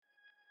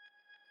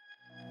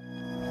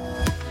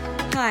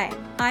Hi,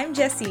 I'm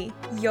Jessie,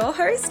 your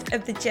host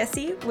of the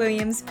Jessie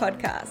Williams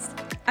podcast.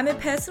 I'm a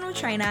personal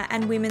trainer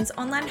and women's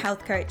online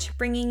health coach,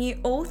 bringing you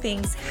all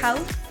things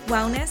health,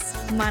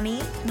 wellness, money,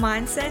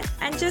 mindset,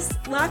 and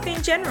just life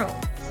in general.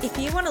 If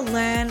you want to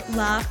learn,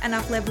 love, and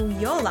up-level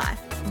your life,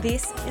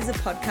 this is a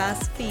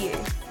podcast for you.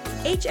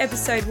 Each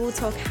episode will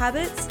talk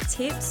habits,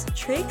 tips,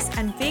 tricks,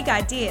 and big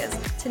ideas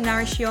to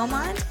nourish your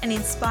mind and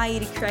inspire you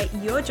to create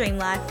your dream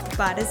life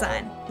by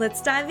design.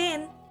 Let's dive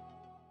in.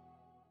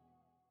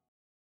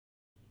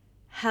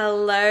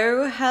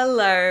 Hello,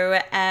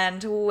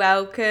 and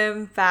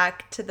welcome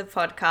back to the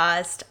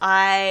podcast.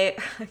 I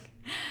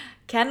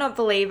cannot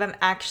believe I'm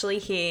actually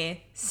here,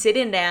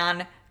 sitting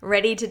down,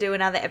 ready to do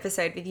another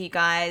episode with you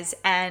guys,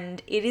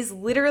 and it has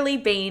literally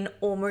been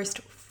almost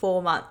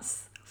 4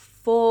 months.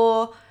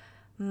 4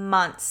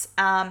 months.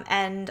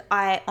 And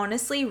I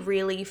honestly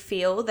really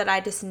feel that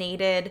I just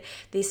needed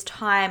this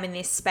time and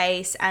this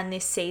space and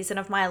this season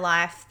of my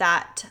life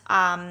that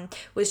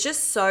was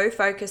just so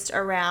focused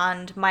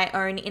around my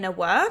own inner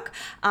work,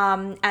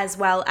 as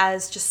well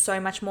as just so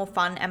much more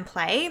fun and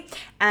play,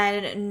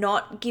 and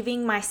not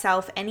giving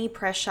myself any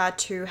pressure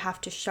to have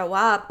to show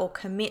up or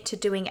commit to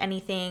doing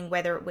anything,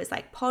 whether it was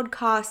like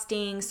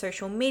podcasting,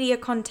 social media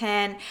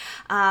content.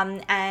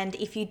 And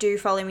if you do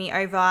follow me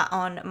over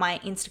on my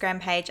Instagram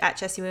page at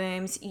Jessie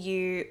Williams,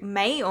 you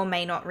may or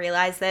may not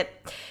realize that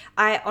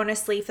I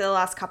honestly, for the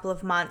last couple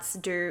of months,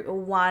 do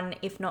 1,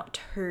 if not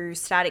 2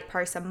 static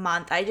posts a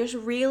month. I just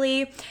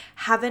really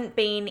haven't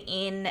been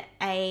in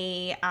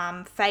a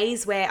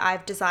phase where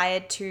I've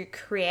desired to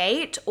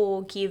create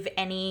or give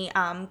any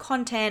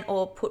content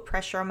or put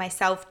pressure on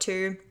myself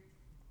to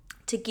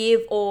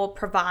give or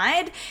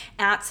provide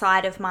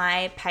outside of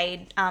my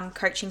paid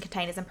coaching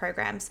containers and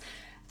programs.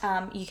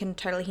 You can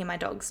totally hear my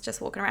dogs just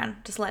walking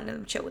around, just letting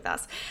them chill with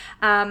us.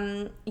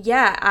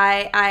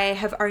 I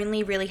have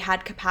only really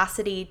had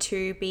capacity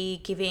to be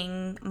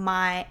giving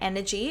my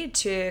energy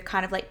to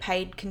kind of like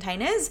paid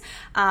containers,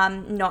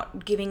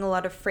 not giving a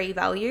lot of free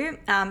value.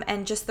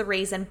 And just the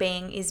reason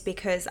being is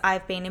because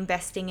I've been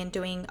investing in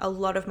doing a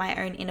lot of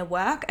my own inner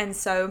work. And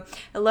so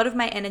a lot of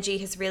my energy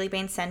has really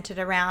been centered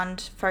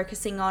around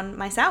focusing on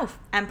myself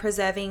and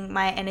preserving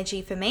my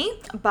energy for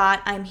me.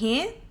 But I'm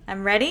here.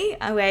 I'm ready.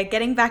 We're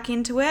getting back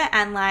into it.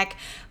 And like,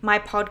 my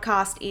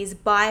podcast is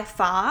by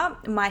far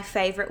my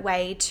favorite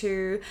way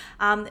to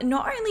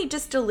not only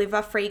just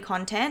deliver free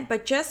content,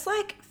 but just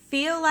like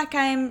feel like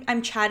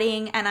I'm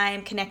chatting and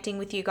I'm connecting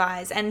with you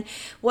guys. And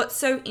what's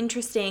so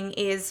interesting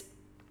is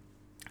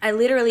I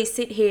literally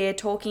sit here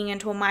talking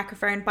into a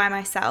microphone by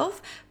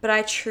myself, but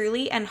I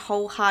truly and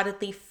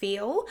wholeheartedly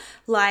feel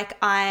like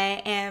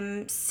I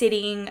am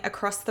sitting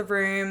across the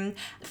room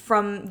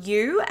from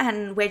you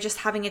and we're just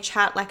having a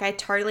chat. Like, I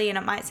totally, and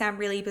it might sound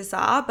really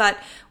bizarre, but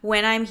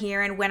when I'm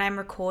here and when I'm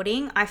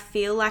recording, I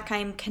feel like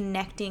I'm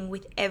connecting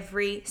with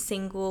every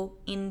single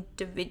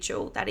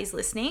individual that is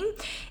listening,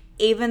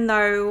 even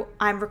though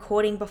I'm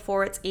recording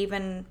before it's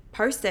even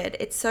posted.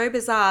 It's so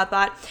bizarre,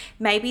 but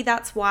maybe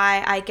that's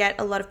why I get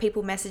a lot of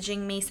people messaging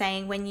me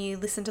saying, when you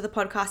listen to the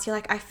podcast, you're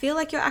like, I feel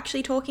like you're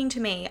actually talking to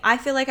me. I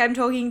feel like I'm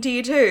talking to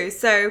you too.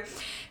 So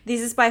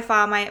this is by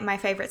far my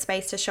favorite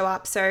space to show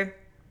up. So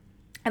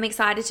I'm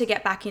excited to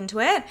get back into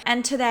it.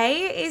 And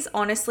today is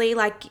honestly,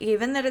 like,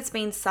 given that it's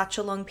been such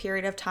a long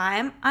period of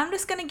time, I'm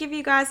just going to give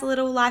you guys a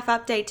little life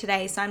update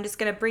today. So I'm just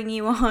going to bring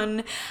you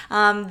on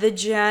the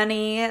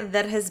journey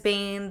that has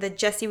been the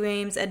Jessie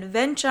Williams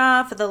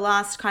adventure for the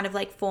last kind of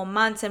like 4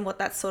 months and what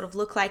that's sort of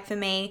looked like for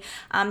me,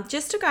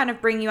 just to kind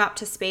of bring you up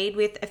to speed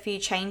with a few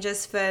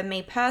changes for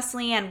me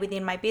personally and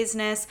within my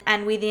business.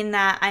 And within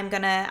that, I'm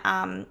going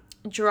to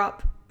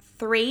drop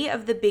 3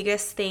 of the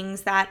biggest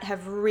things that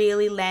have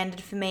really landed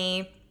for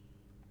me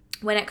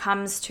when it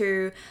comes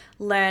to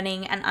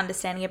learning and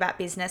understanding about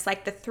business.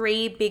 Like, the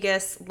 3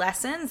 biggest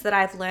lessons that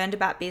I've learned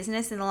about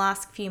business in the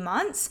last few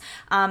months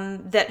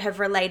that have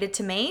related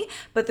to me.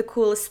 But the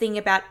coolest thing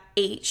about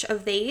each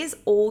of these,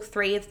 all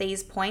 3 of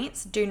these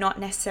points, do not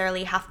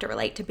necessarily have to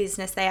relate to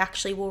business. They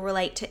actually will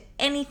relate to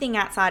anything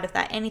outside of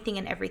that, anything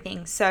and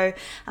everything. So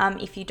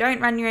if you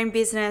don't run your own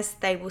business,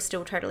 they will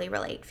still totally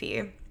relate for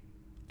you.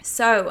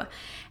 So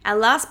our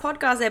last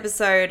podcast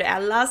episode,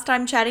 our last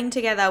time chatting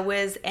together,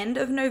 was end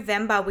of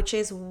November, which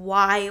is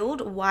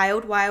wild,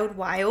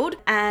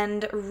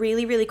 and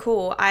really, really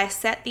cool. I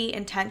set the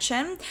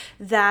intention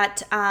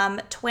that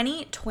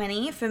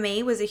 2020 for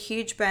me was a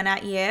huge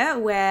burnout year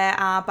where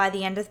by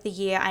the end of the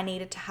year, I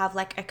needed to have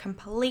like a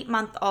complete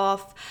month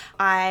off.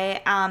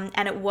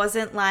 And it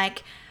wasn't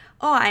like,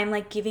 oh, I'm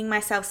like giving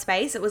myself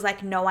space. It was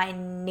like, no, I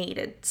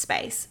needed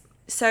space.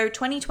 So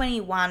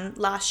 2021,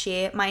 last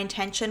year, my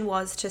intention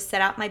was to set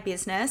up my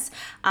business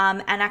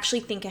and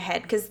actually think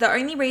ahead, because the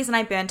only reason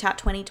I burnt out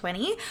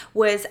 2020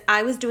 was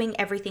I was doing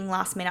everything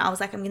last minute. I was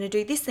like, I'm going to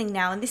do this thing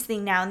now and this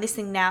thing now and this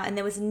thing now, and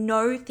there was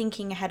no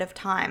thinking ahead of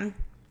time.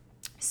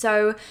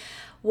 So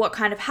what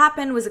kind of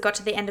happened was it got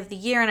to the end of the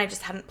year and I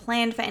just hadn't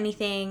planned for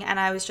anything, and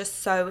I was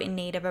just so in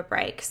need of a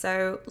break.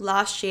 So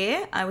last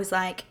year I was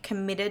like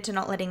committed to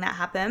not letting that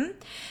happen.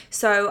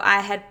 So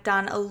I had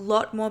done a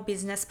lot more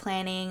business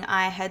planning.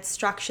 I had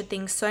structured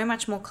things so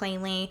much more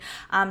cleanly,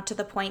 to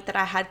the point that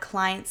I had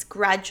clients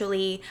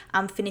gradually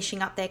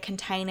finishing up their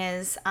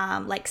containers,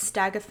 like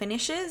stagger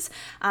finishes.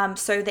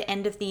 So the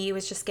end of the year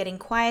was just getting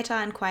quieter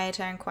and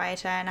quieter and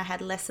quieter, and I had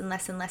less and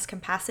less and less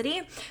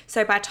capacity.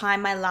 So by the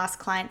time my last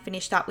client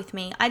finished up with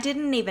me, I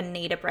didn't even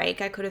need a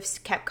break. I could have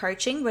kept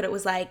coaching, but it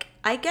was like,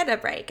 I get a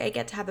break. I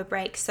get to have a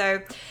break.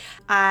 So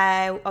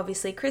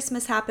obviously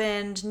Christmas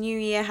happened, New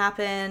Year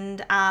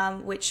happened,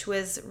 which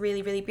was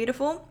really, really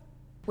beautiful.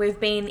 We've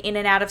been in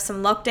and out of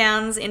some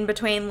lockdowns in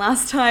between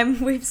last time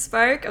we've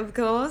spoke, of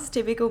course,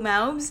 typical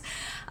Melbs.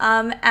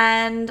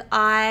 And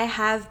I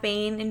have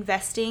been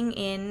investing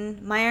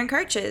in my own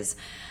coaches.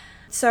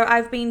 So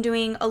I've been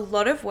doing a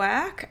lot of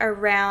work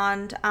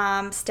around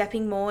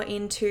stepping more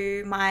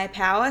into my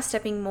power,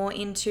 stepping more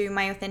into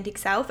my authentic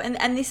self.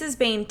 And this has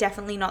been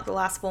definitely not the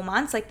last 4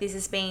 months. Like, this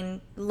has been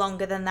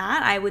longer than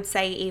that. I would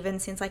say even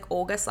since like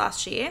August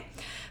last year.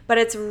 But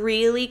it's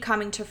really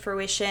coming to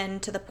fruition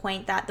to the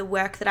point that the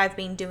work that I've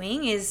been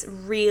doing is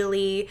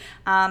really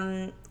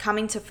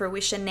coming to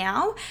fruition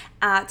now,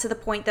 to the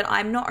point that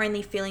I'm not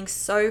only feeling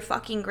so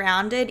fucking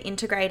grounded,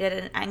 integrated,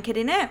 and anchored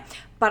in it,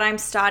 but I'm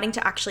starting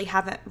to actually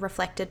have it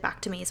reflected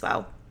back to me as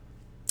well.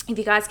 If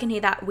you guys can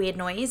hear that weird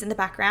noise in the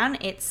background,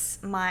 it's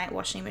my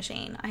washing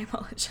machine. I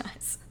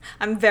apologize.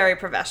 I'm very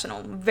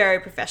professional in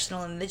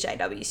the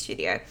JW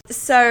studio.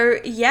 So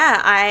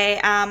yeah,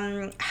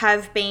 I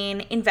have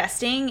been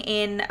investing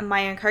in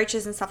my own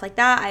coaches and stuff like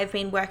that. I've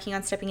been working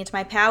on stepping into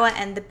my power,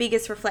 and the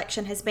biggest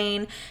reflection has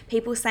been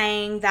people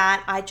saying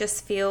that I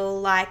just feel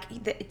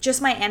like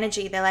just my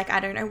energy. They're like, I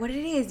don't know what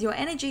it is. Your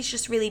energy is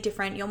just really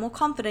different. You're more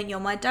confident. You're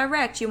more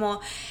direct. You're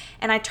more,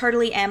 and I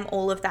totally am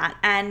all of that.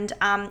 And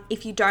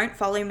if you don't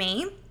follow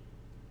me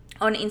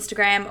on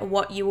Instagram,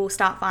 what you will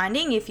start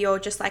finding, if you're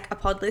just like a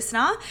pod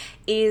listener,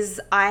 is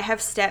I have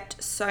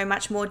stepped so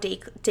much more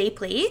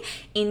deeply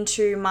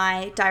into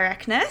my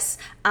directness.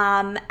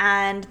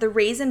 And the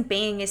reason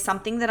being is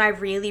something that I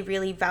really,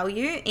 really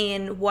value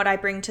in what I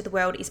bring to the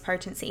world is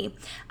potency.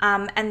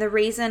 And the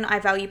reason I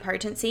value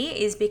potency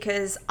is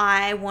because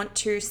I want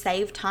to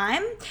save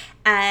time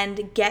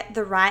and get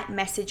the right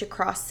message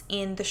across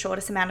in the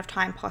shortest amount of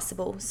time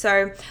possible.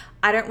 So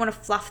I don't want to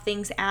fluff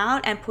things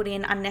out and put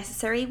in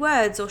unnecessary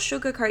words or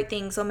sugarcoat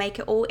things or make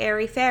it all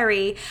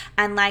airy-fairy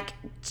and like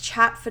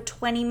chat for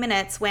 20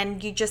 minutes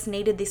when you just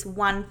needed this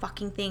one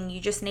fucking thing.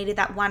 You just needed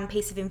that one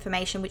piece of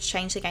information which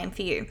changed the game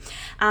for you.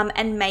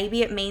 And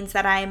maybe it means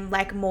that I'm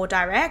like more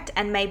direct,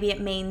 and maybe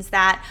it means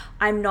that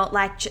I'm not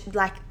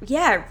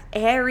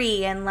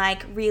airy and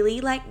like really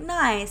like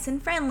nice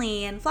and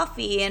friendly and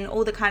fluffy and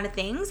all the kind of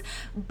things.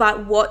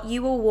 But what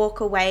you will walk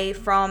away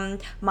from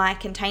my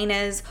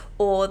containers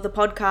or the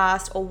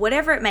podcast or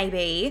whatever it may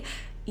be,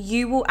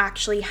 you will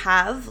actually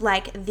have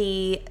like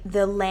the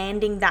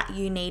landing that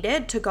you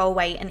needed to go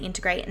away and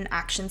integrate and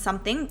action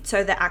something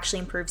so that actually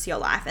improves your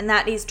life. And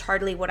that is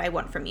totally what I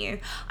want from you.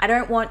 I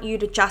don't want you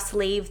to just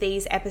leave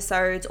these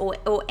episodes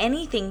or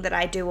anything that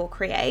I do or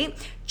create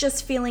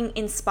just feeling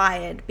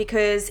inspired,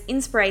 because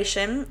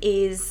inspiration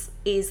is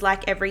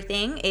like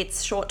everything.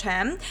 It's short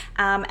term,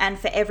 and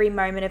for every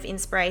moment of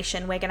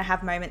inspiration, we're going to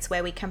have moments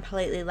where we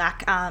completely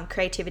lack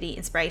creativity,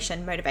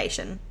 inspiration,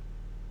 motivation.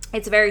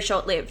 It's very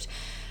short-lived.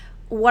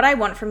 What I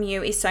want from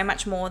you is so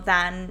much more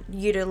than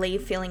you to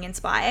leave feeling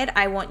inspired.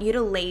 I want you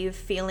to leave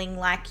feeling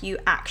like you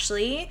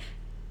actually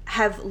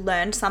have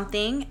learned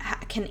something,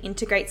 can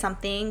integrate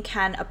something,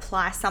 can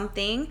apply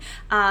something,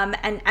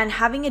 and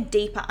having a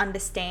deeper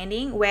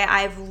understanding where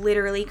I've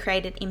literally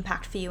created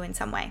impact for you in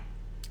some way.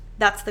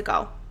 That's the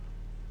goal.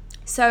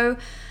 So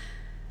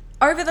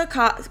over the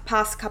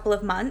past couple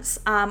of months,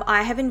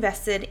 I have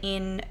invested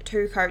in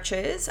 2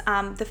 coaches.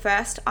 The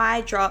first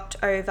I dropped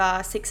over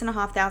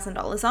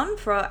 $6,500 on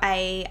for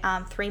a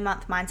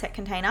 3-month mindset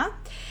container.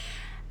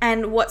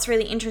 And what's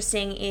really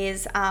interesting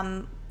is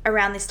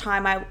around this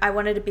time, I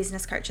wanted a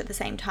business coach at the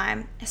same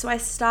time. So I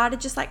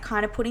started just like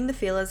kind of putting the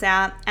feelers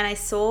out, and I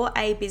saw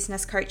a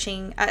business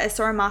coaching, I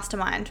saw a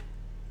mastermind,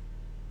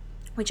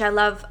 which I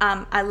love.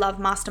 I love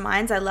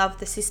masterminds. I love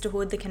the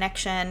sisterhood, the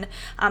connection,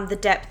 the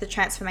depth, the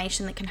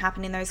transformation that can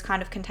happen in those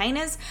kind of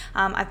containers.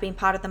 I've been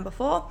part of them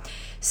before.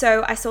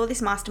 So I saw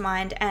this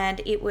mastermind,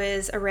 and it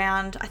was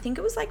around, I think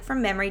it was like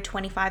from memory,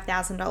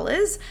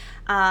 $25,000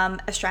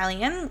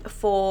 Australian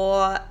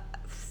for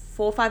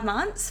 4 or 5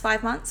 months,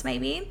 5 months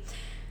maybe.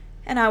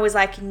 And I was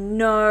like,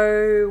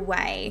 no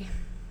way.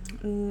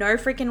 No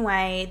freaking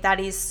way. That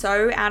is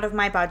so out of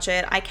my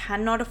budget. I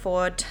cannot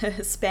afford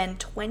to spend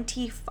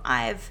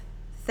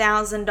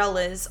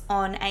 $25,000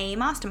 on a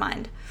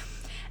mastermind.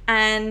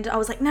 And I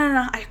was like,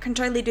 no, I can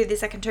totally do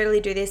this.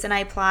 And I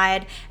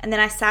applied, and then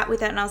I sat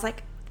with it, and I was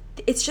like,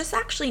 it's just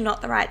actually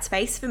not the right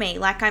space for me.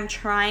 Like, I'm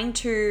trying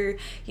to,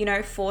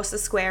 force a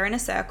square in a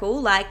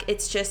circle. Like,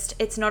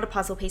 it's not a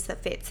puzzle piece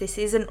that fits. This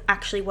isn't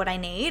actually what I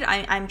need.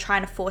 I'm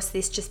trying to force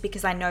this just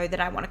because I know that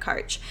I want to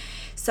coach.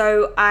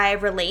 So I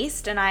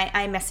released and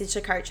I messaged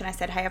the coach and I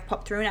said, hey, I've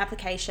popped through an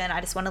application.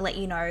 I just want to let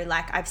you know,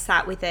 like, I've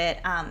sat with it.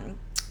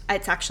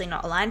 It's actually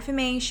not aligned for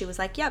me. She was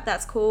like, yep,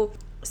 that's cool.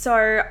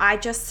 So I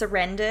just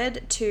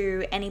surrendered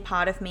to any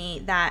part of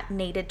me that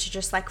needed to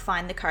just like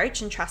find the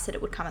coach and trust that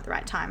it would come at the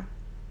right time.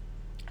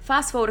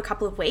 Fast forward a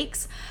couple of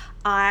weeks,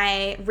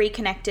 I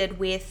reconnected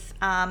with,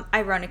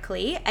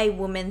 ironically, a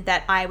woman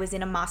that I was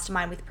in a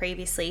mastermind with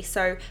previously.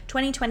 So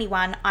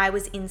 2021, I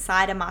was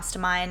inside a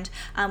mastermind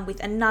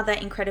with another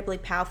incredibly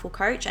powerful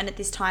coach. And at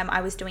this time,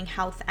 I was doing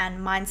health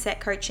and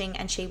mindset coaching,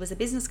 and she was a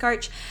business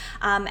coach.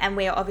 And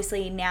we're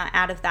obviously now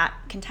out of that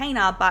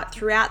container. But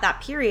throughout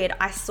that period,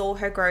 I saw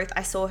her growth.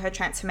 I saw her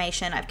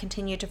transformation. I've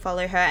continued to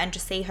follow her and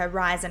just see her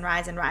rise and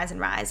rise and rise and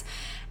rise.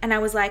 And I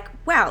was like,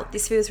 wow,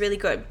 this feels really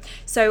good.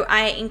 So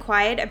I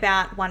inquired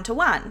about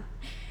one-to-one.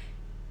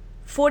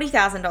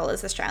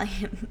 $40,000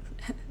 Australian.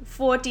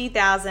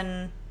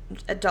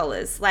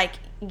 $40,000. Like,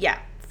 yeah,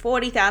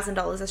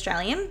 $40,000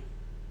 Australian.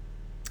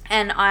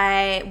 And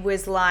I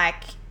was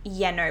like,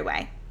 yeah, no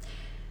way.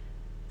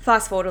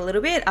 Fast forward a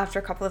little bit, after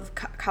a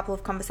couple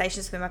of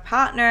conversations with my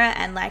partner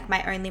and like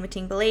my own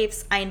limiting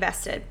beliefs, I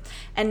invested.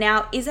 And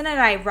now, isn't it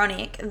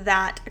ironic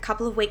that a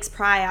couple of weeks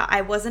prior, I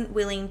wasn't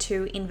willing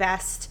to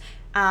invest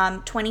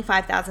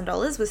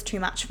 $25,000 was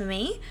too much for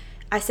me.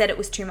 I said it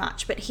was too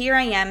much, but here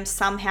I am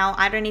somehow,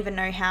 I don't even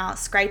know how,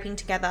 scraping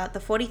together the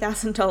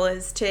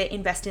 $40,000 to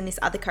invest in this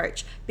other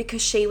coach because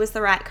she was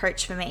the right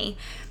coach for me.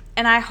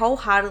 And I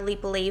wholeheartedly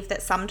believe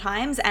that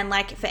sometimes, and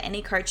like for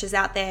any coaches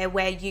out there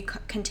where you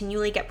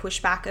continually get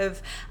pushback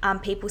of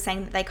people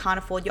saying that they can't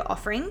afford your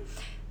offering,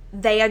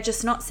 they are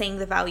just not seeing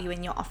the value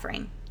in your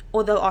offering,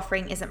 or the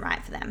offering isn't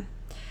right for them.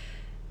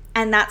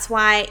 And that's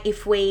why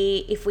if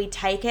we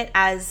take it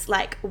as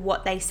like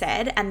what they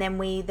said, and then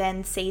we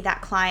then see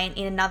that client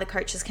in another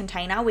coach's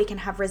container, we can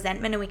have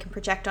resentment and we can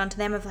project onto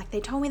them of like, they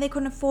told me they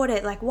couldn't afford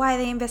it. Like, why are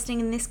they investing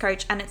in this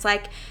coach? And it's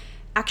like,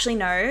 actually,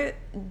 no,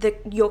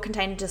 your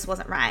container just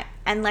wasn't right.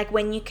 And like,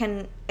 when you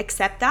can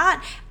accept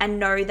that and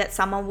know that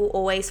someone will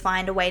always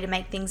find a way to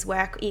make things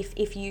work,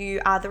 if you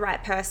are the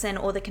right person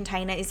or the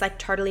container is like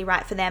totally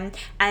right for them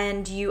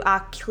and you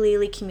are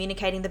clearly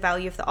communicating the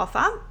value of the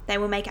offer, they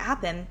will make it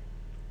happen.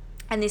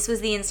 And this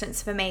was the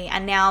instance for me.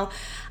 And now,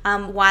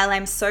 while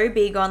I'm so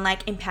big on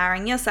like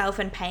empowering yourself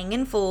and paying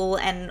in full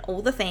and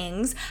all the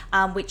things,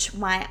 which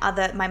my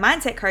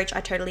mindset coach,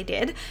 I totally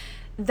did,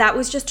 that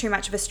was just too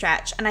much of a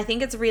stretch. And I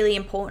think it's really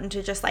important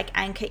to just like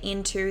anchor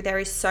into, there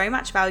is so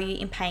much value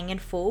in paying in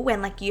full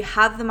when like you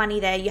have the money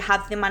there, you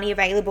have the money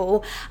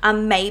available.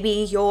 Maybe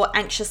you're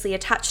anxiously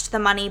attached to the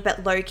money,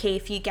 but low key,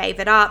 if you gave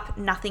it up,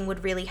 nothing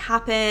would really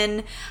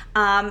happen.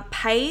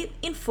 Pay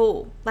in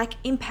full, like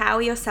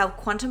empower yourself,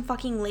 quantum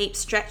fucking leap,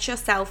 stretch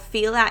yourself,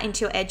 feel out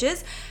into your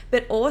edges.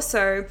 But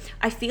also,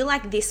 I feel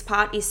like this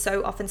part is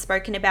so often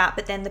spoken about,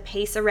 but then the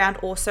piece around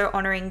also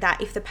honoring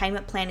that if the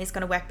payment plan is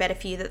going to work better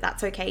for you,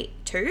 that's okay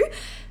too.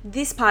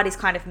 This part is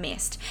kind of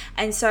missed.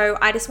 And so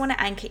I just want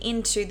to anchor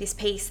into this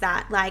piece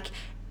that like,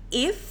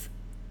 if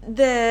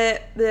the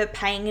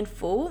paying in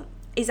full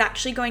is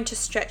actually going to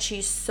stretch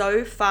you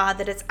so far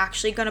that it's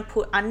actually going to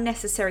put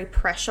unnecessary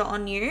pressure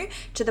on you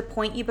to the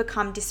point you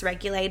become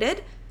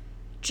dysregulated,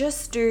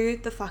 just do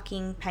the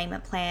fucking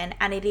payment plan,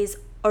 and it is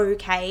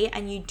okay,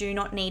 and you do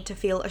not need to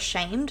feel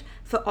ashamed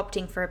for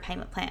opting for a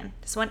payment plan.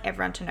 Just want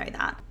everyone to know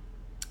that.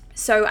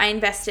 So I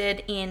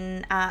invested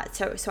in,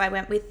 so I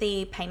went with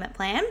the payment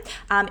plan.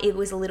 It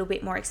was a little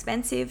bit more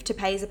expensive to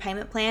pay as a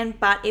payment plan,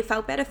 but it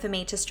felt better for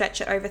me to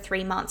stretch it over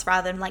 3 months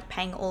rather than like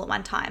paying all at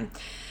one time.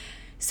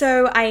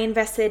 So I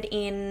invested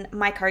in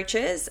my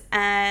coaches,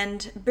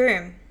 and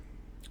boom,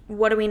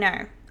 what do we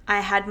know?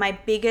 I had my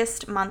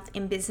biggest month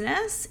in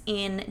business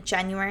in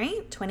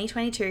January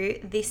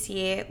 2022 this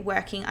year,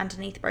 working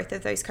underneath both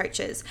of those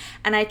coaches.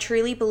 And I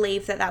truly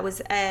believe that that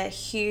was a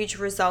huge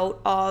result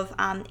of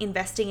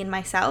investing in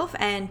myself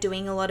and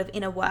doing a lot of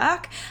inner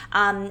work,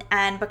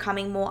 and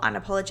becoming more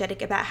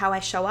unapologetic about how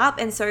I show up.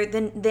 And so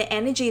the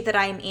energy that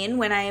I am in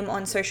when I am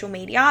on social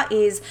media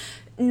is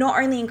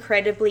not only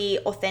incredibly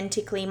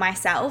authentically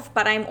myself,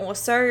 but I'm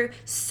also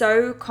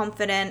so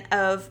confident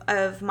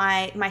of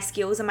my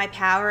skills and my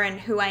power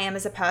and who I am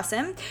as a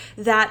person,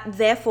 that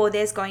therefore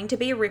there's going to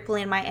be a ripple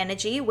in my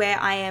energy where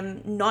I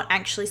am not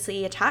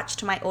anxiously attached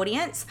to my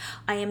audience.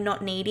 I am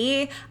not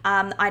needy.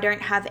 I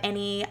don't have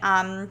any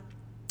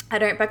I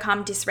don't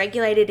become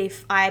dysregulated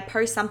if I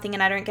post something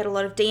and I don't get a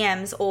lot of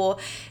DMs, or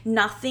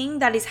nothing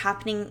that is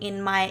happening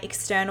in my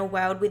external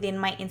world within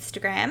my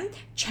Instagram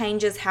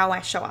changes how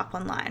I show up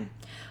online.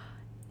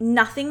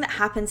 Nothing that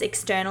happens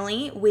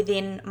externally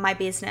within my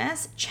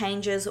business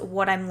changes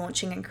what I'm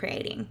launching and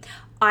creating.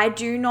 I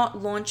do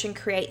not launch and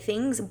create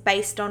things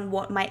based on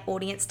what my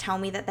audience tell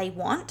me that they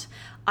want.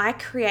 I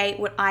create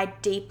what I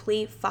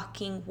deeply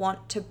fucking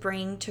want to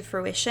bring to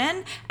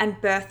fruition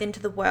and birth into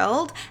the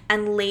world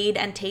and lead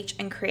and teach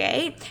and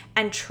create,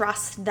 and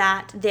trust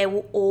that there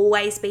will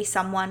always be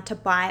someone to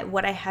buy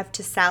what I have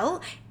to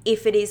sell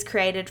if it is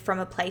created from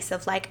a place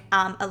of like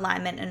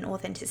alignment and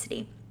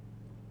authenticity.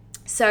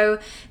 So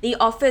the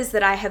offers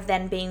that I have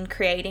then been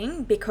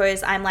creating,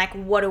 because I'm like,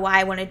 what do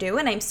I want to do?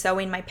 And I'm so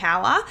in my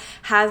power,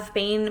 have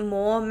been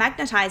more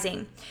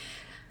magnetizing.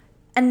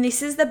 And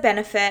this is the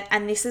benefit,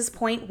 and this is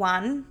point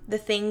one, the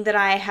thing that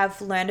I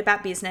have learned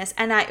about business,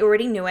 and I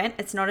already knew it.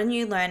 It's not a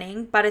new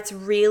learning, but it's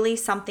really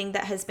something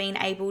that has been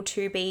able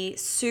to be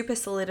super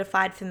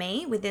solidified for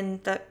me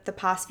within the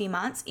past few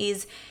months,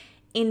 is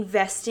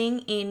investing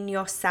in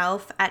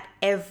yourself at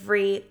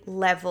every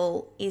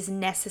level is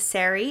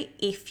necessary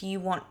if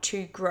you want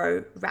to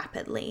grow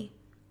rapidly.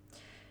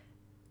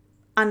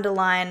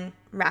 Underline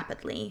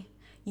rapidly.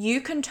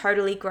 You can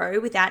totally grow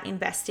without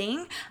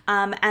investing,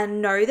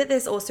 and know that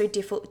there's also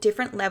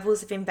different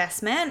levels of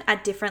investment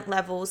at different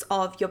levels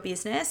of your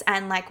business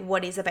and like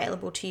what is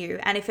available to you.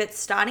 And if it's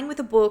starting with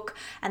a book,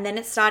 and then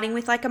it's starting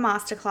with like a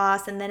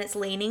masterclass, and then it's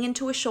leaning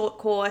into a short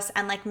course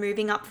and like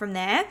moving up from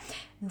there,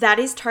 that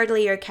is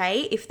totally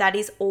okay if that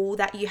is all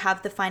that you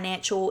have the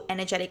financial,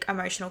 energetic,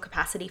 emotional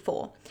capacity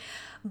for.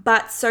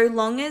 But so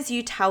long as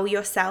you tell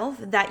yourself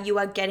that you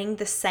are getting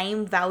the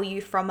same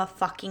value from a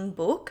fucking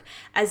book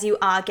as you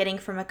are getting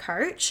from a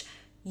coach,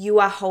 you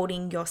are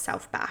holding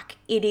yourself back.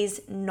 It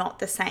is not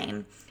the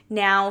same.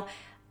 Now,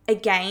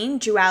 again,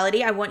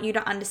 duality, I want you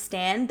to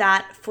understand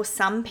that for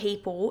some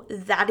people,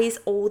 that is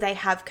all they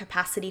have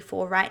capacity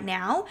for right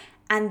now.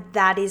 And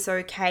that is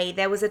okay.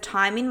 There was a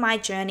time in my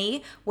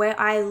journey where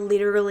I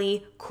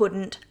literally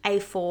couldn't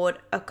afford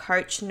a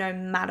coach no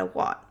matter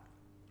what.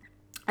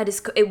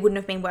 It wouldn't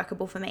have been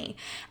workable for me.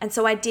 And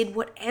so I did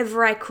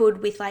whatever I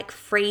could with like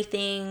free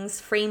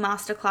things, free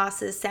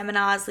masterclasses,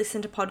 seminars,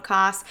 listen to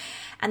podcasts.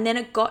 And then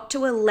it got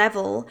to a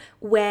level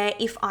where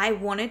if I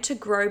wanted to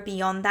grow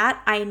beyond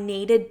that, I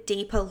needed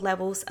deeper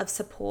levels of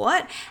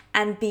support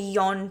and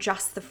beyond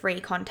just the free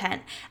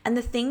content. And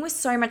the thing with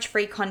so much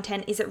free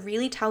content is it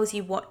really tells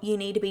you what you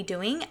need to be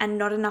doing and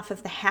not enough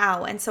of the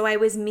how. And so I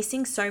was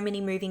missing so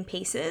many moving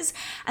pieces.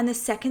 And the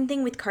second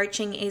thing with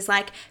coaching is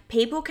like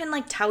people can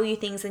like tell you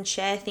things and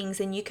share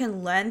things and you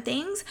can learn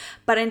things,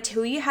 but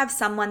until you have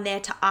someone there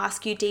to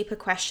ask you deeper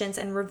questions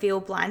and reveal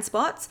blind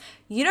spots,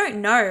 you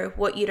don't know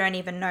what you don't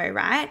even know,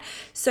 right?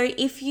 So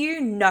if you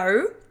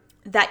know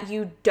that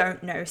you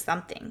don't know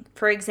something,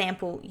 for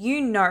example, you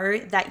know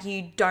that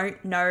you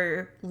don't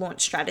know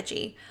launch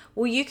strategy,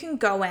 well, you can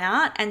go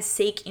out and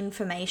seek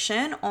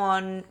information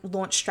on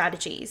launch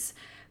strategies.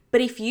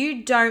 But if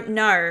you don't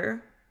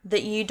know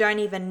that you don't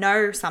even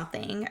know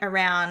something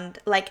around,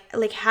 like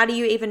how do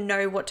you even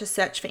know what to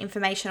search for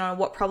information on,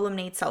 what problem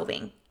needs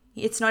solving?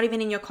 It's not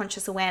even in your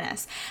conscious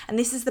awareness. And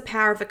this is the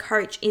power of a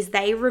coach, is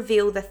they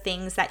reveal the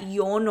things that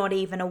you're not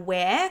even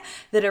aware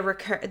that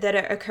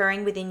are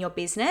occurring within your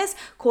business,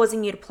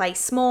 causing you to play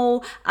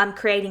small,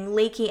 creating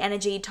leaky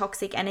energy,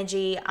 toxic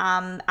energy,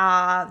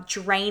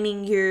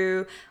 draining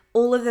you,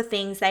 all of the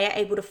things. They are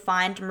able to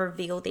find and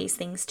reveal these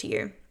things to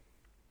you.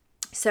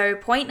 So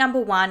point number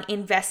one,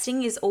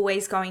 investing is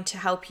always going to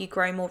help you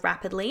grow more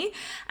rapidly.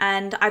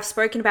 And I've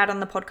spoken about it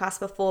on the podcast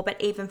before, but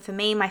even for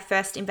me, my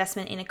first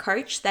investment in a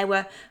coach, they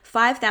were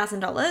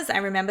 $5,000. I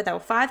remember they were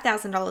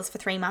 $5,000 for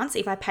 3 months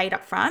if I paid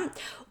up front,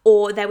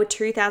 or they were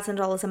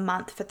 $2,000 a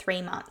month for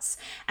 3 months.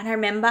 And I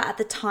remember at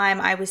the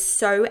time I was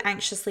so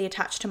anxiously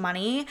attached to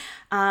money,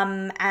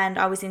 and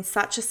I was in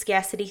such a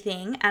scarcity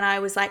thing, and I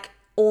was like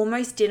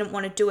almost didn't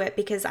want to do it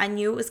because I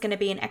knew it was going to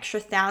be an extra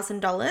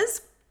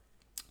 $1,000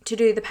 to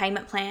do the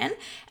payment plan,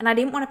 and I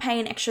didn't want to pay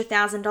an extra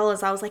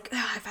 $1,000. I was like,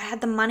 if I had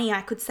the money,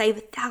 I could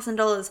save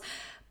 $1,000,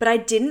 but I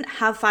didn't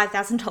have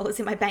 $5,000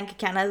 in my bank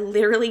account. I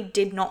literally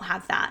did not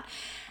have that.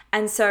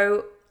 And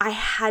so I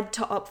had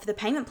to opt for the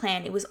payment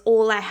plan. It was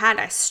all I had.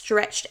 I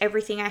stretched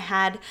everything I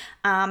had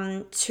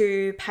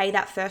to pay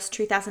that first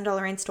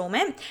 $2,000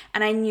 installment.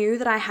 And I knew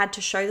that I had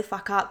to show the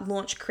fuck up,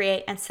 launch,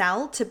 create, and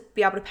sell to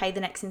be able to pay the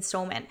next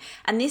installment.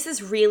 And this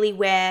is really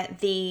where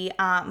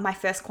my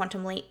first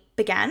quantum leap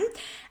began.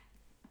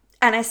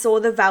 And I saw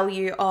the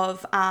value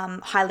of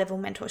high-level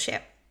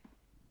mentorship.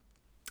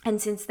 And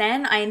since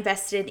then, I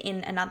invested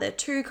in another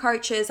 2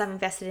 coaches. I've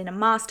invested in a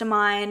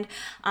mastermind.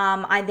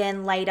 I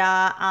then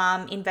later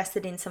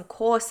invested in some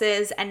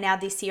courses. And now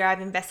this year,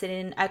 I've invested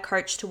in a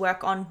coach to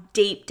work on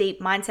deep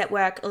mindset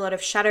work, a lot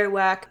of shadow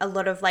work, a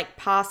lot of like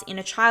past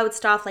inner child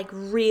stuff, like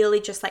really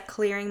just like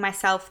clearing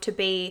myself to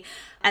be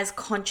as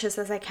conscious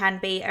as I can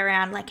be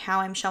around like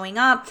how I'm showing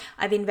up.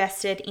 I've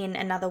invested in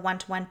another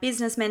one-to-one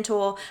business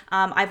mentor.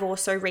 I've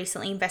also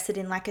recently invested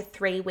in like a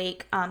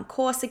 3-week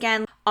course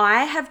again.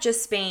 I have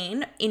just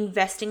been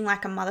investing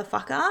like a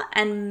motherfucker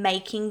and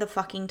making the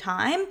fucking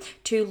time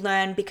to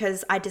learn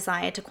because I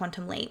desire to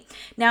quantum leap.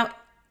 Now,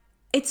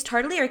 it's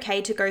totally okay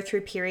to go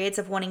through periods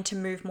of wanting to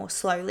move more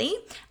slowly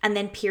and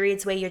then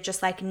periods where you're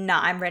just like,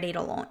 nah, I'm ready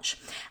to launch.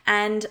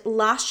 And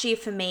last year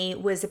for me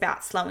was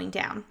about slowing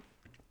down.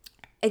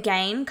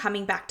 Again,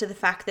 coming back to the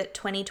fact that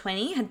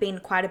 2020 had been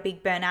quite a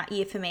big burnout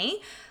year for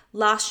me,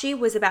 last year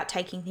was about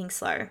taking things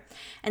slow.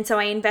 And so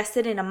I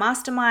invested in a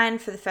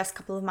mastermind for the first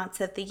couple of months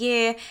of the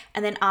year.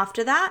 And then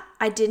after that,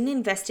 I didn't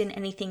invest in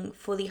anything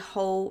for the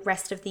whole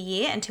rest of the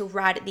year until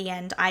right at the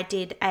end, I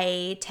did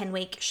a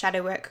 10-week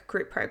shadow work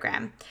group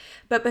program.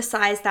 But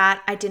besides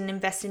that, I didn't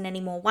invest in any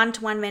more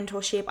one-to-one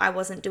mentorship. I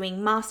wasn't doing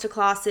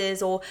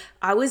masterclasses, or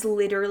I was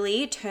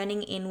literally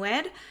turning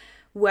inward,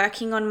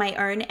 working on my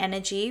own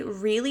energy,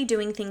 really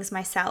doing things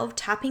myself,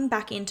 tapping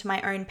back into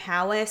my own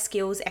power,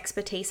 skills,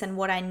 expertise, and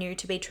what I knew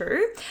to be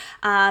true,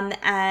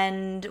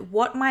 and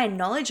what my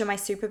knowledge and my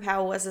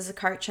superpower was as a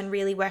coach, and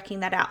really working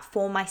that out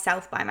for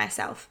myself by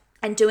myself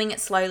and doing it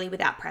slowly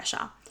without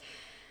pressure.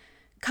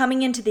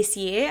 Coming into this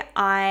year,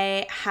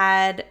 I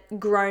had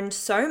grown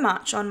so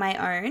much on my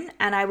own,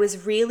 and I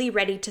was really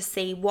ready to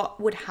see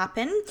what would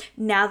happen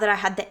now that I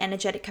had the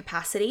energetic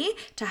capacity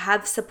to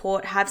have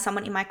support, have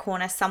someone in my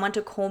corner, someone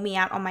to call me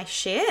out on my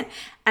shit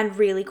and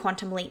really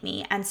quantum leap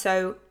me. And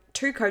so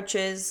 2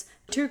 coaches,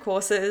 2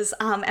 courses,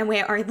 and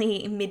we're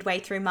only midway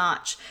through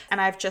March, and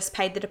I've just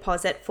paid the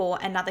deposit for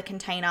another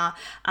container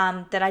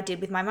that I did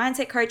with my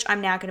mindset coach.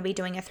 I'm now going to be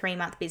doing a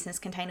 3-month business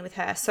container with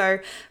her. So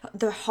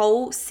the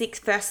whole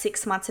first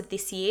 6 months of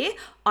this year,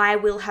 I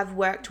will have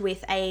worked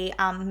with a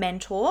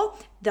mentor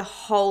the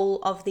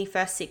whole of the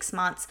first 6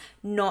 months,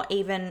 not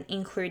even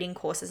including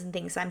courses and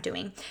things I'm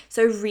doing.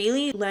 So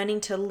really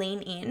learning to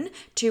lean in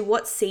to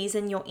what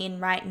season you're in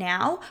right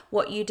now,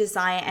 what you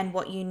desire and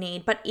what you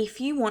need. But if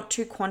you want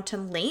to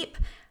quantum leap,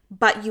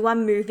 but you are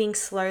moving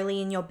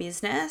slowly in your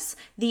business,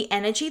 the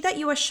energy that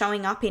you are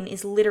showing up in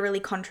is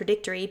literally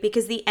contradictory,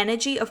 because the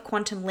energy of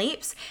quantum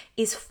leaps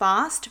is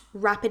fast,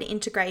 rapid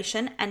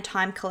integration, and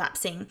time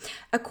collapsing.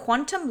 A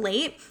quantum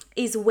leap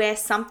is where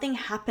something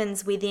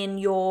happens within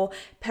your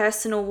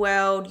personal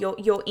world,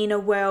 your inner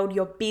world,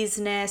 your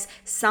business.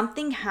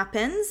 Something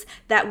happens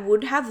that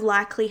would have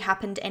likely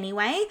happened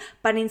anyway,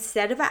 but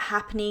instead of it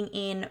happening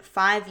in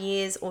 5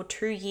 years or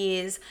 2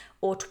 years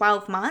or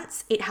 12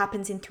 months, it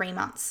happens in 3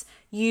 months.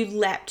 You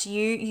leapt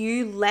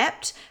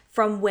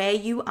from where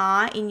you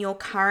are in your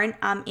current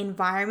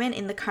environment,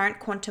 in the current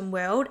quantum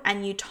world,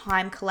 and you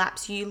time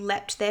collapse. You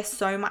leapt there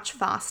so much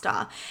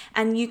faster,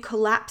 and you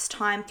collapse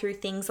time through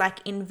things like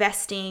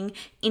investing,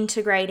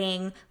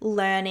 integrating,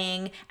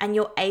 learning, and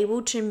you're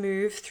able to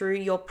move through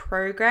your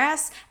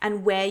progress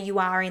and where you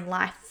are in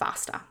life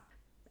faster.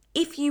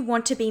 If you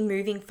want to be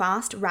moving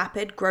fast,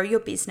 rapid, grow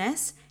your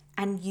business,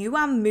 and you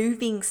are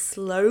moving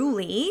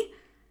slowly,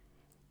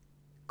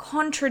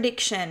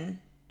 contradiction.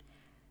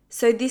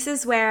 So this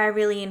is where I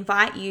really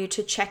invite you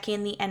to check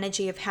in the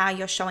energy of how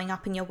you're showing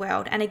up in your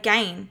world. And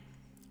again,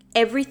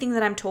 everything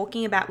that I'm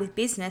talking about with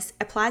business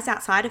applies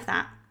outside of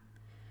that.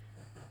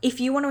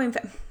 If you want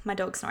to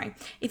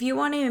If you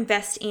want to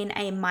invest in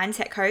a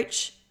mindset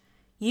coach,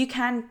 you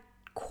can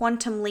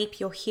quantum leap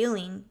your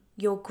healing,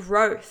 your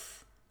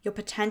growth, your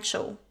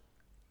potential.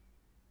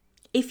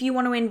 If you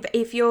want to,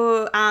 if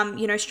you're,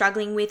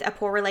 struggling with a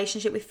poor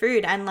relationship with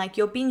food and like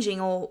you're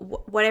binging or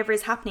whatever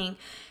is happening,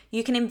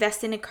 you can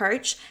invest in a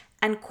coach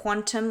and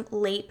quantum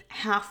leap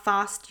how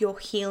fast your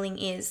healing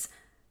is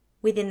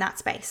within that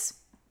space.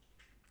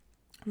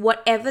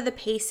 Whatever the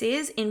piece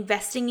is,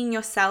 investing in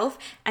yourself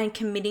and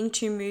committing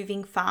to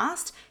moving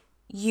fast,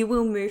 you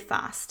will move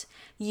fast.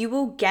 You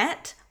will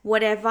get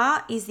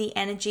whatever is the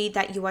energy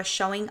that you are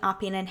showing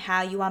up in and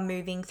how you are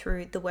moving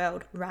through the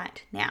world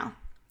right now.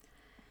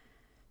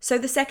 So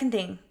the second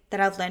thing that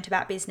I've learned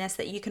about business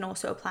that you can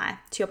also apply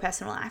to your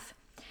personal life.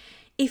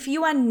 If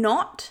you are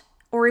not,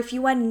 or if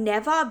you are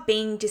never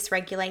being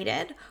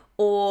dysregulated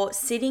or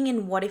sitting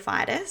in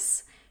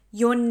what-if-itis,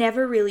 you're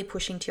never really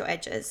pushing to your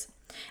edges.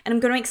 And I'm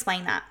going to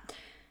explain that.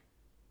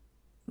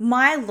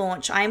 My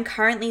launch, I am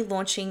currently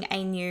launching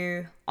a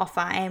new offer.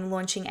 I am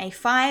launching a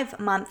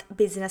 5-month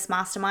business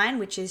mastermind,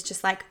 which is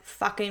just like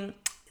fucking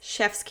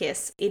chef's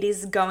kiss. It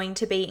is going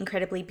to be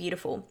incredibly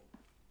beautiful.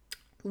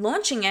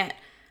 Launching it,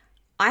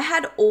 I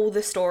had all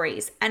the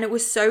stories, and it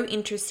was so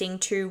interesting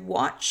to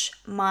watch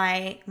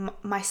my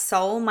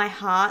soul, my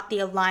heart, the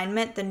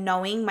alignment, the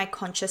knowing, my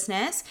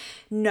consciousness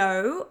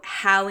know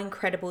how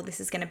incredible this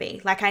is going to be.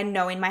 Like, I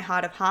know in my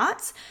heart of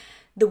hearts,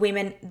 the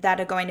women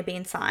that are going to be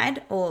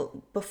inside,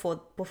 or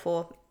before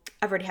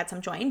I've already had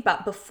some join,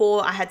 but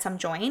before I had some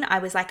join, I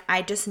was like,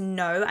 I just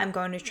know I'm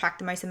going to attract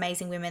the most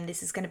amazing women.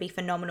 This is going to be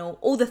phenomenal,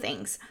 all the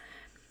things.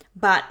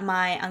 But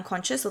my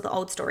unconscious, or the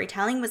old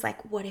storytelling, was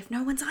like, what if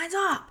no one signs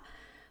up?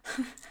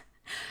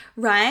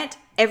 Right?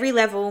 Every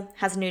level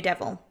has a new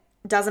devil.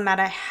 Doesn't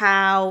matter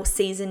how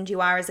seasoned you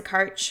are as a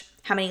coach,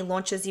 how many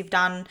launches you've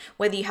done,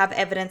 whether you have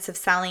evidence of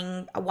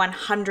selling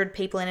 100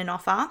 people in an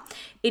offer,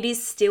 it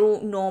is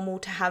still normal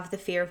to have the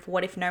fear of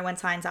what if no one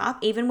signs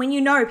up. Even when you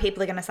know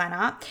people are going to sign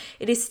up,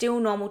 it is still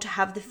normal to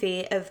have the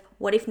fear of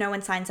what if no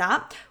one signs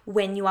up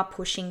when you are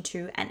pushing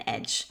to an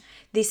edge.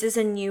 This is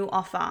a new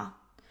offer.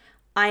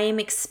 I am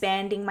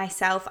expanding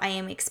myself. I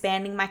am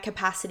expanding my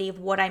capacity of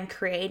what I'm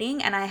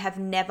creating, and I have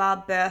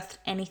never birthed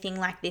anything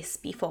like this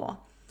before.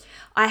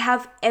 I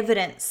have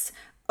evidence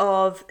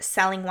of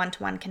selling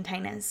one-to-one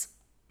containers.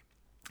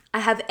 I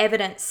have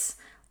evidence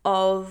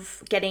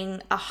of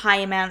getting a high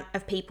amount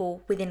of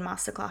people within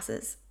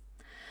masterclasses.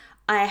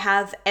 I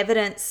have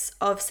evidence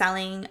of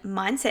selling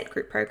mindset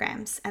group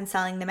programs and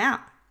selling them out.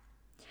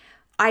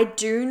 I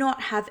do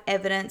not have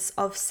evidence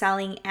of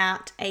selling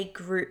out a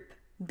group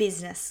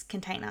business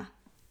container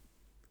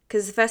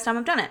because it's the first time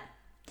I've done it.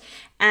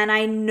 And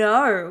I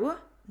know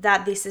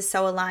that this is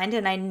so aligned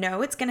and I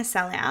know it's going to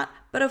sell out,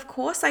 but of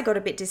course I got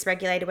a bit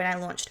dysregulated when I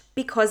launched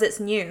because it's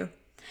new.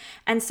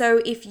 And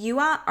so if you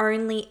are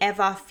only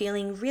ever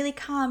feeling really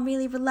calm,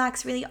 really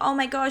relaxed, really, oh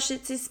my gosh,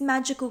 it's this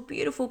magical,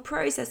 beautiful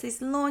process.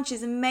 This launch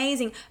is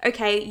amazing.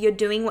 Okay, you're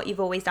doing what you've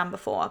always done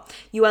before.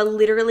 You are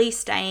literally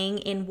staying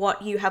in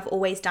what you have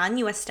always done.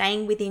 You are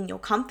staying within your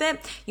comfort.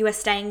 You are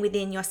staying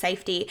within your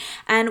safety.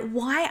 And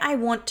why I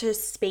want to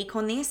speak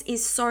on this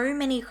is so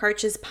many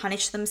coaches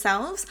punish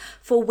themselves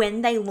for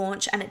when they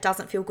launch and it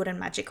doesn't feel good and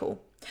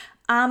magical.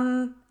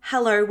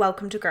 Hello,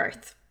 welcome to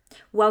growth.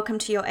 Welcome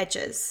to your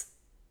edges.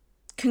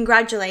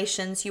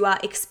 Congratulations, you are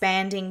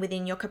expanding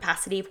within your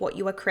capacity of what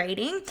you are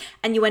creating,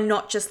 and you are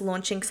not just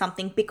launching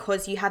something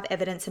because you have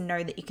evidence and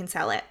know that you can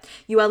sell it.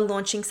 You are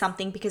launching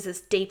something because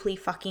it's deeply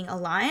fucking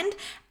aligned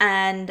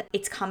and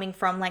it's coming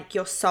from like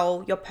your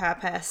soul, your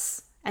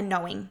purpose, and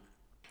knowing.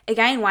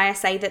 Again, why I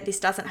say that this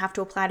doesn't have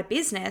to apply to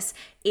business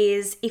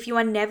is if you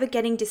are never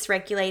getting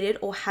dysregulated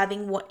or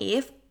having what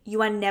if,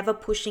 you are never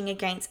pushing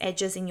against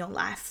edges in your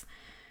life.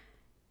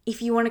 If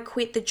you want to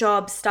quit the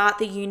job, start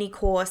the uni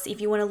course.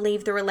 If you want to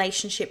leave the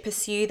relationship,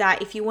 pursue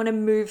that. If you want to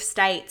move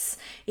states,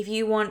 if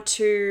you want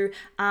to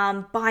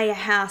buy a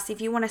house,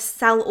 if you want to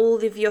sell all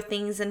of your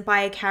things and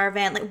buy a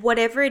caravan, like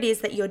whatever it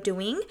is that you're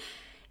doing,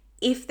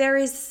 if there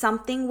is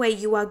something where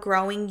you are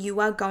growing,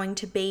 you are going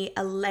to be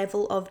a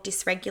level of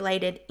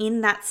dysregulated in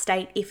that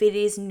state if it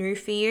is new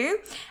for you.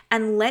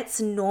 And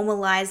let's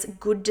normalize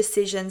good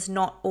decisions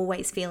not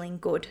always feeling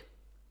good.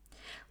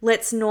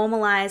 Let's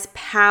normalize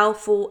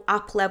powerful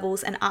up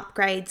levels and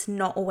upgrades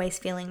not always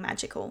feeling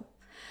magical.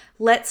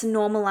 Let's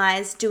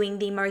normalize doing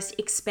the most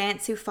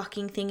expansive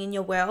fucking thing in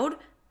your world,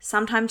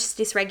 sometimes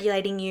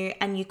dysregulating you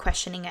and you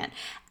questioning it.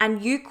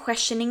 And you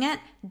questioning it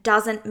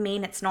doesn't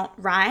mean it's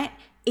not right.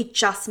 It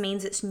just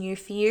means it's new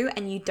for you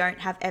and you don't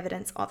have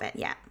evidence of it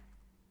yet.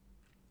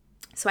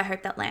 So I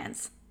hope that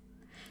lands.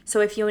 So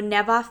if you're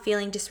never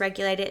feeling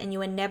dysregulated and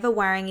you are never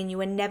worrying and you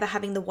are never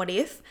having the what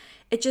if,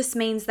 it just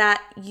means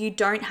that you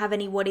don't have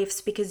any what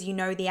ifs because you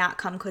know the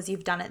outcome because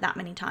you've done it that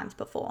many times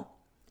before,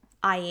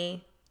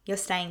 i.e. you're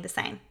staying the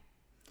same.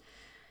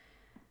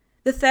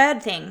 The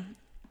third thing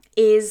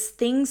is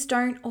things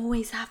don't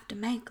always have to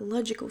make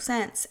logical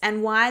sense.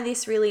 And why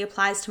this really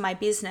applies to my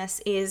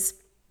business is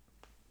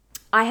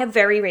I have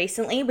very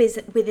recently,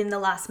 within the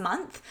last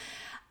month,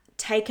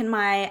 taken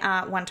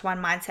my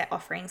one-to-one mindset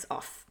offerings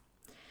off.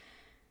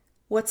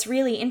 What's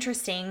really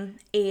interesting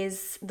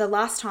is the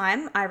last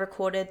time I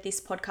recorded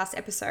this podcast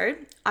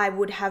episode, I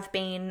would have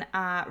been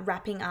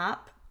wrapping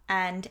up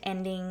and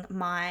ending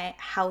my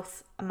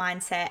health,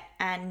 mindset,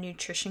 and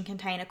nutrition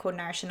container called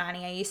Nourish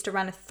 90. I used to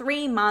run a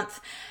 3-month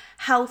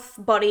health,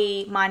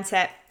 body,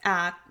 mindset,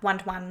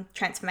 one-to-one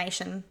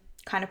transformation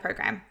kind of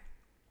program.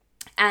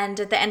 And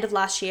at the end of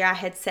last year, I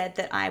had said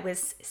that I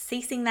was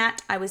ceasing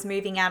that. I was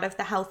moving out of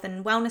the health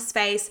and wellness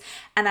space,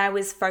 and I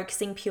was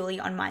focusing purely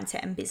on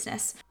mindset and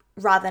business,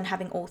 rather than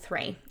having all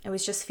three. I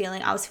was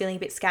feeling a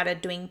bit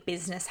scattered doing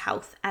business,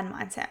 health, and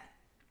mindset.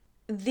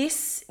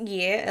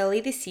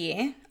 Early this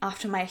year,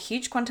 after my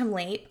huge quantum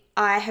leap,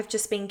 I have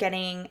just been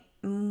getting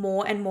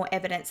more and more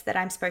evidence that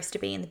I'm supposed to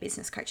be in the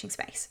business coaching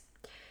space.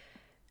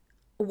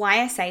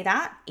 Why I say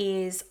that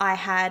is I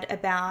had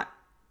about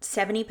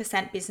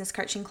 70% business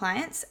coaching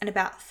clients and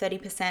about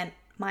 30%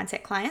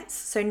 mindset clients.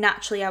 So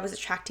naturally, I was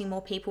attracting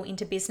more people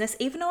into business,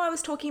 even though I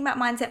was talking about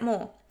mindset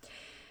more.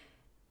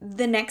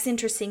 The next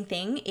interesting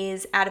thing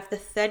is out of the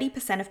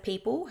 30% of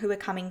people who were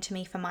coming to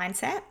me for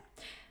mindset,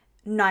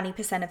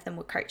 90% of them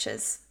were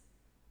coaches.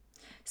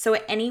 So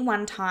at any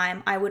one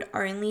time, I would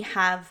only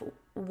have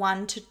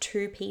 1 to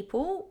 2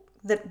 people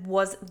that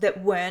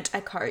weren't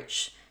a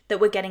coach that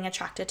were getting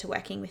attracted to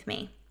working with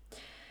me.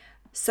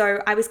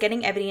 So I was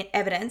getting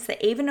evidence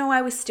that even though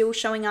I was still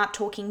showing up,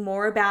 talking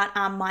more about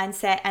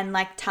mindset and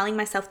like telling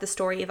myself the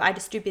story of I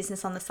just do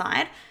business on the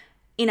side,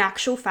 in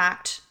actual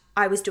fact,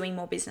 I was doing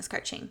more business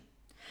coaching.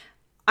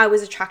 I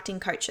was attracting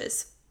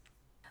coaches.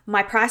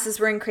 My prices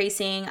were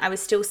increasing. I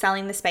was still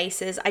selling the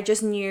spaces. I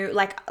just knew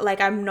like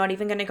I'm not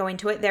even going to go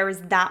into it. There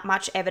is that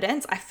much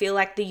evidence. I feel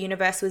like the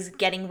universe was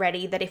getting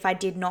ready that if I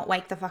did not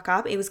wake the fuck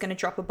up, it was going to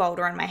drop a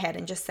boulder on my head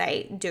and just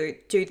say, do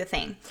the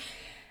thing.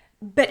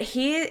 But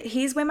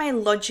here's where my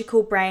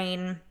logical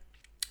brain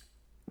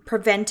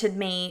prevented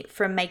me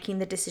from making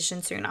the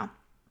decision sooner.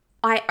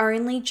 I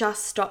only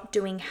just stopped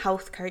doing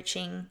health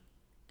coaching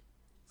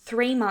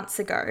 3 months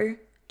ago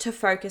to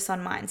focus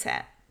on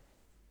mindset.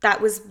 That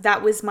was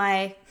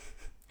the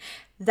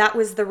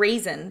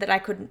reason that I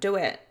couldn't do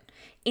it.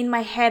 In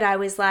my head, I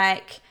was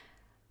like,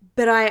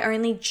 But I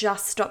only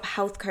just stopped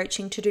health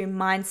coaching to do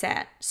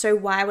mindset. So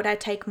why would I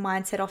take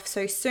mindset off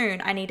so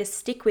soon? I need to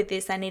stick with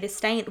this. I need to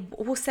stay.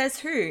 Well, says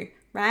who?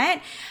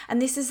 Right?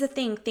 And this is the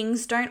thing,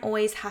 things don't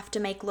always have to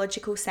make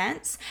logical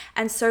sense.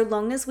 And so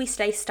long as we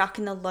stay stuck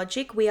in the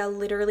logic, we are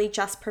literally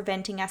just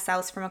preventing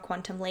ourselves from a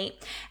quantum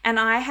leap. And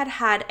I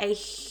had a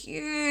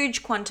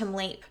huge quantum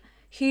leap,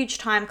 huge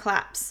time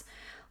collapse.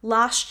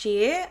 Last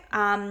year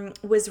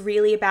was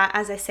really about,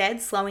 as I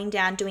said, slowing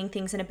down, doing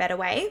things in a better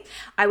way.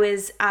 I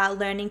was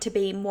learning to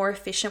be more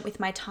efficient with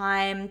my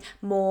time,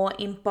 more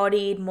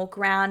embodied, more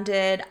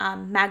grounded,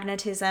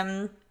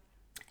 magnetism.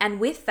 And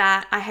with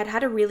that, I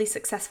had a really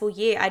successful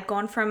year. I'd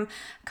gone from,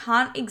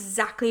 can't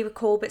exactly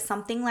recall, but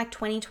something like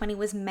 2020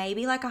 was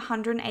maybe like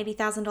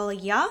 $180,000 a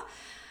year.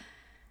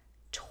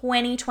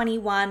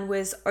 2021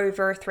 was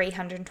over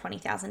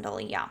 $320,000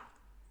 a year.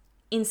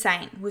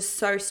 Insane. Was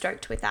so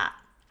stoked with that.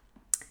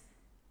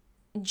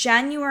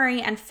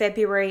 January and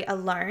February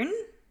alone,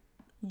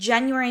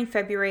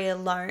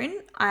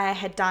 I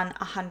had done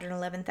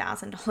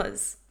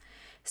 $111,000.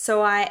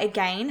 So I,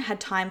 again, had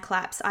time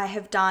collapse. I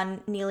have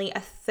done nearly a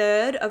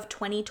third of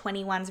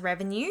 2021's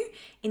revenue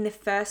in the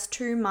first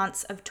 2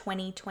 months of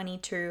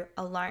 2022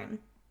 alone.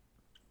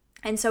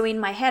 And so in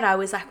my head, I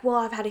was like, well,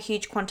 I've had a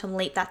huge quantum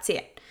leap. That's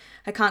it.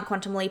 I can't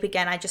quantum leap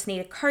again. I just need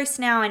to coast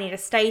now. I need to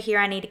stay here.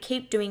 I need to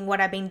keep doing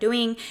what I've been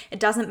doing. It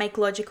doesn't make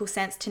logical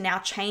sense to now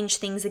change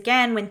things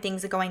again when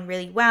things are going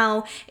really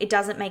well. It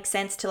doesn't make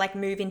sense to like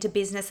move into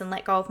business and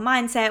let go of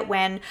mindset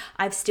when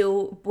I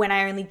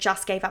only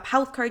just gave up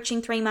health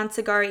coaching 3 months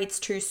ago. It's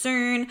too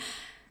soon.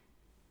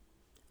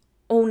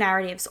 All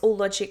narratives, all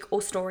logic, all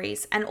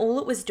stories. And all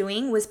it was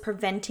doing was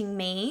preventing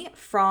me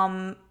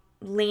from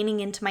leaning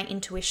into my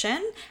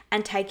intuition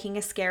and taking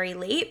a scary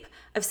leap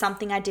of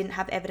something I didn't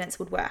have evidence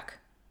would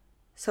work.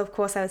 So of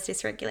course I was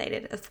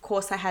dysregulated. Of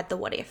course I had the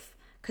what if,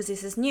 because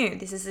this is new,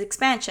 this is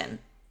expansion.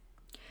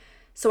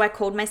 So I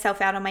called myself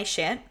out on my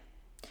shit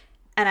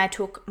and I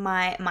took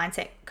my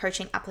mindset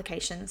coaching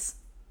applications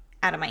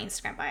out of my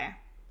Instagram bio.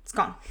 It's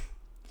gone.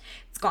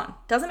 It's gone.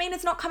 Doesn't mean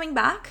it's not coming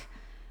back.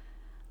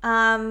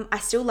 I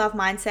still love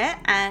mindset,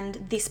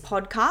 and this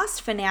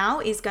podcast for now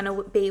is going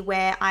to be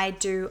where I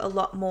do a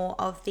lot more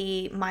of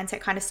the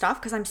mindset kind of stuff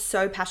because I'm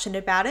so passionate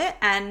about it,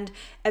 and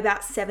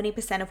about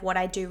 70% of what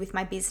I do with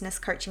my business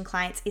coaching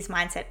clients is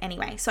mindset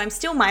anyway. So I'm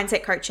still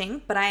mindset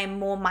coaching, but I am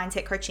more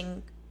mindset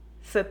coaching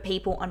for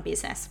people on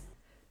business.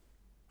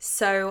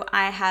 So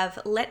I have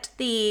let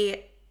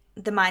the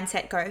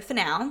mindset go for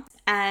now,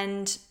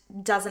 and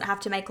doesn't have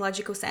to make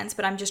logical sense,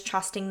 but I'm just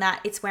trusting that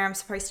it's where I'm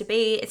supposed to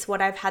be. It's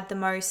what I've had the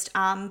most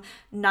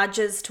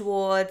nudges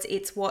towards.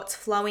 It's what's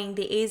flowing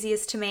the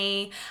easiest to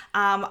me.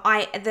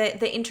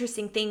 The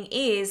interesting thing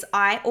is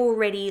I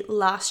already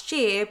last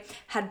year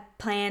had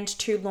planned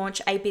to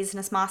launch a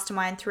business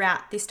mastermind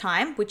throughout this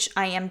time, which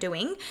I am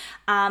doing.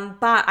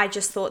 But I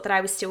just thought that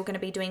I was still going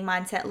to be doing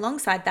mindset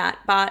alongside that.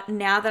 But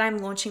now that I'm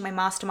launching my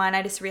mastermind,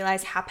 I just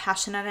realized how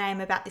passionate I am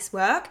about this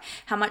work,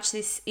 how much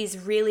this is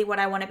really what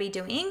I want to be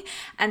doing,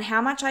 and how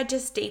much I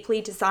just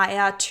deeply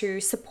desire to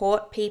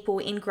support people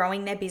in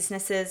growing their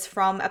businesses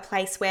from a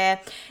place where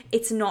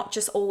it's not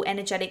just all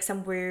energetics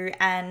and woo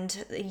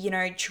and,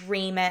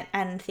 dream it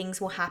and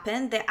things will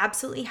happen. There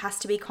absolutely has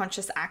to be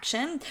conscious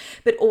action,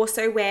 but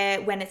also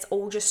where when it's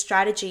all just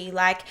strategy,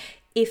 like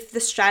if the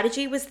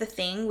strategy was the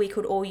thing, we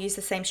could all use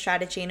the same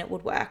strategy and it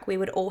would work. We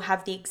would all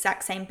have the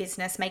exact same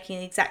business, making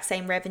the exact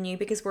same revenue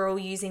because we're all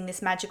using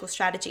this magical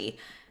strategy.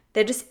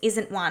 There just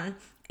isn't one.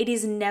 It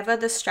is never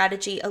the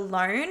strategy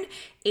alone.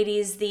 It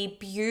is the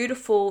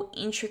beautiful,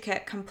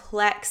 intricate,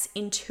 complex,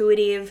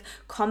 intuitive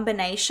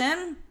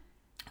combination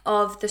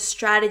of the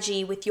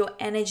strategy with your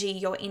energy,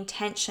 your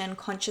intention,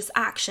 conscious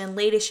action,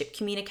 leadership,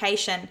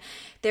 communication.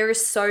 There are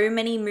so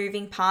many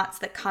moving parts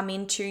that come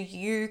into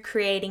you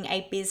creating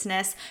a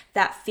business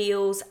that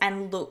feels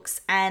and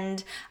looks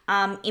and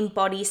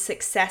embodies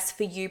success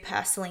for you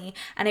personally.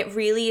 And it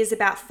really is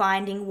about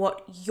finding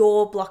what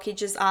your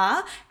blockages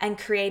are and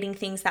creating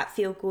things that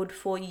feel good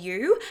for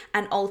you,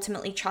 and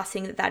ultimately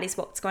trusting that that is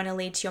what's going to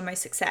lead to your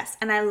most success.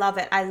 And I love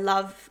it. I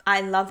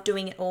love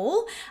doing it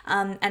all.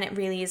 And it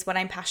really is what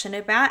I'm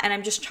passionate about. And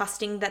I'm just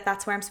trusting that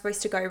that's where I'm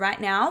supposed to go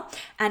right now.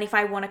 And if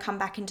I want to come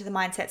back into the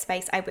mindset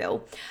space, I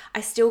will.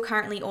 I still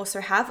currently also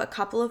have a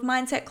couple of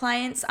mindset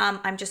clients.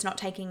 I'm just not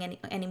taking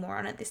any more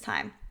on at this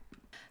time.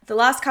 The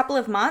last couple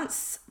of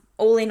months,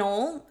 all in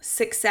all,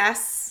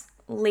 success,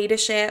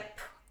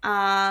 leadership,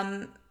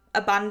 abundance,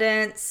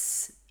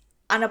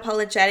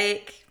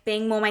 unapologetic,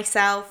 being more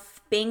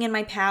myself, being in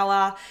my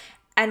power.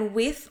 And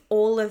with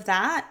all of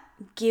that,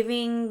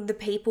 giving the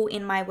people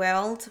in my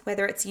world,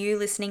 whether it's you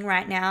listening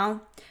right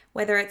now,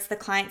 whether it's the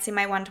clients in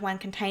my one-to-one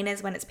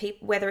containers,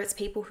 whether it's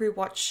people who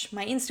watch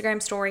my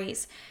Instagram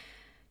stories,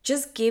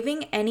 just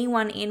giving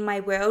anyone in my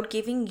world,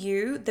 giving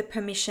you the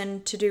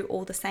permission to do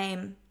all the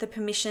same, the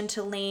permission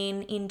to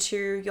lean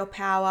into your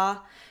power,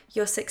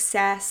 your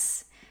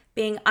success,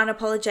 being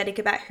unapologetic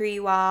about who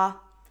you are,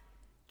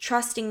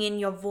 trusting in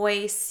your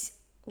voice,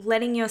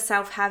 letting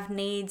yourself have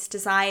needs,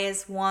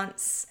 desires,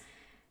 wants,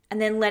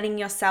 and then letting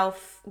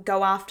yourself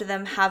go after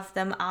them, have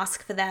them,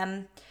 ask for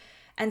them.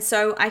 And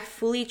so I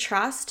fully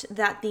trust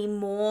that the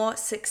more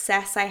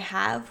success I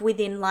have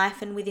within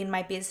life and within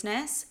my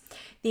business,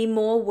 the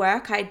more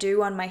work I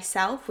do on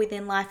myself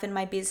within life and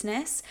my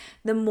business,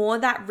 the more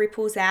that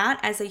ripples out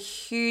as a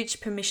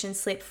huge permission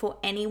slip for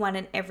anyone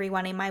and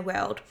everyone in my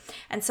world.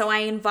 And so I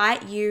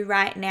invite you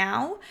right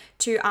now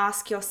to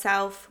ask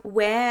yourself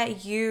where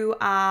you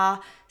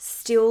are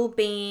still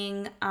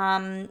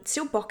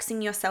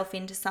boxing yourself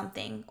into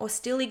something, or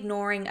still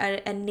ignoring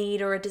a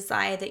need or a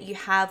desire that you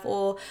have,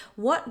 or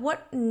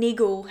what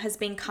niggle has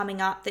been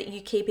coming up that you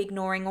keep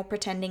ignoring or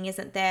pretending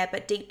isn't there,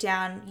 but deep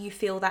down you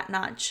feel that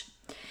nudge.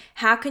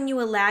 How can you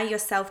allow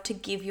yourself to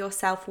give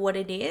yourself what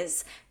it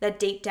is that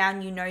deep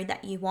down you know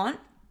that you want?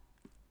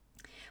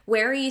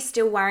 Where are you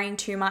still worrying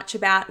too much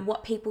about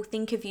what people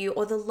think of you,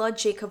 or the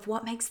logic of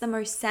what makes the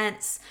most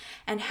sense?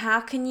 And how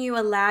can you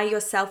allow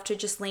yourself to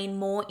just lean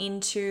more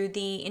into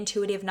the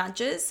intuitive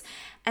nudges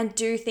and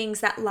do things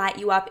that light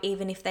you up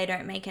even if they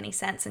don't make any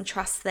sense, and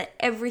trust that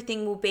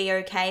everything will be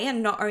okay?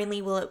 And not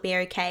only will it be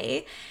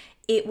okay,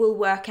 it will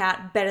work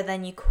out better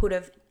than you could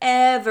have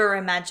ever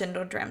imagined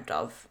or dreamt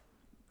of.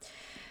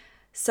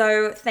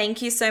 So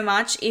thank you so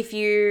much if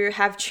you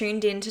have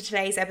tuned into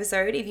today's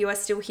episode, if you are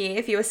still here,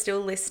 if you are still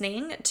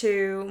listening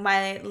to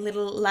my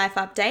little life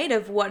update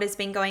of what has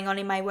been going on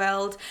in my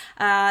world,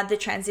 the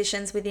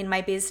transitions within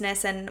my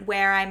business and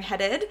where I'm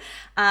headed.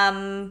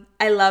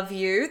 I love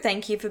you.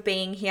 Thank you for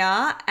being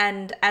here.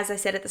 And as I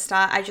said at the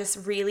start, I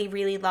just really,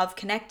 really love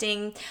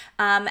connecting.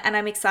 And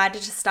I'm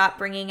excited to start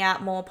bringing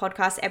out more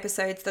podcast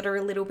episodes that are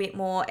a little bit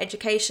more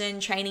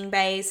education, training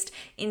based,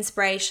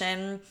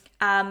 inspiration,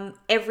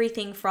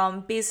 everything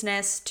from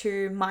business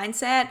to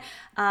mindset.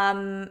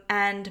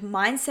 And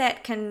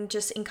mindset can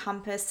just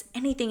encompass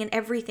anything and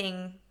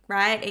everything,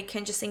 right? It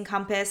can just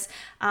encompass,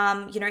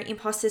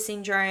 imposter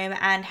syndrome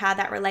and how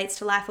that relates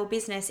to life or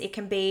business. It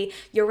can be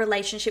your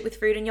relationship with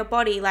food and your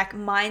body. Like,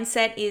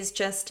 mindset is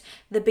just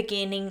the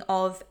beginning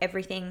of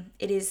everything.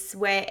 It is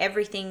where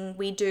everything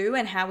we do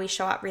and how we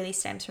show up really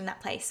stems from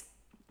that place.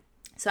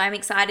 So I'm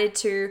excited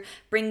to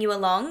bring you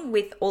along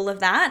with all of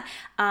that,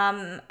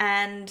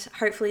 and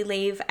hopefully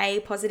leave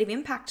a positive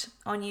impact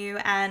on you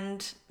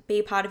and be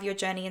a part of your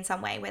journey in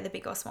some way, whether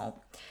big or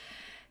small.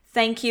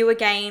 Thank you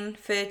again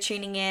for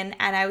tuning in,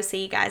 and I will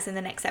see you guys in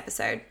the next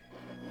episode.